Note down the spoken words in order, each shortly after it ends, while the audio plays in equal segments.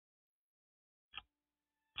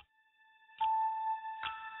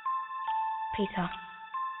Peter,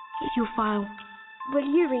 here's your file. Will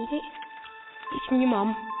you read it? It's from your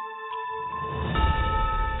mum.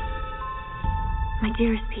 My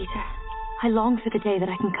dearest Peter, I long for the day that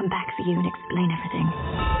I can come back for you and explain everything.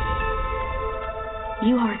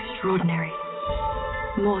 You are extraordinary,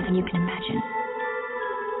 more than you can imagine.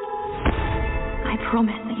 I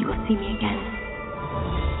promise that you will see me again.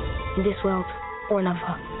 In this world, or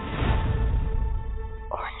another.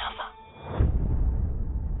 Or another.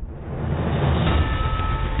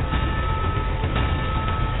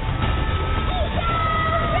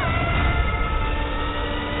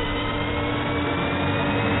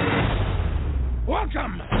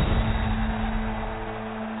 Welcome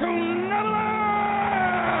to Neverland!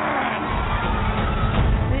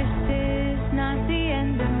 This is not the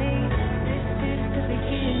end of me. This is the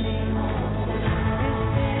beginning. This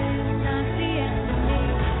is not the end of me.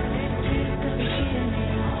 This is the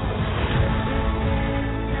beginning.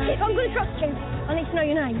 If I'm going to trust you, I need to know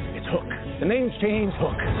your name. It's Hook. The name's changed,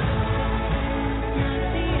 Hook.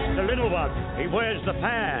 The little one, he wears the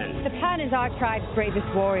pan. The pan is our tribe's bravest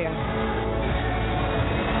warrior.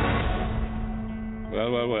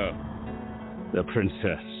 Well. The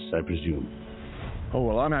princess, I presume. Oh,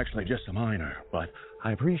 well, I'm actually just a minor, but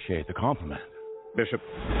I appreciate the compliment. Bishop.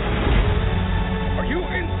 Are you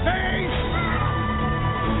insane?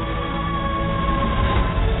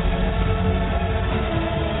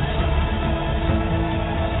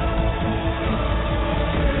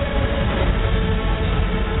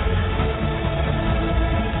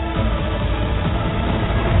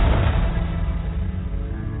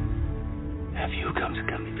 Have you come to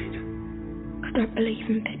get me, Peter? I don't believe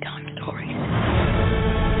in bedtime stories.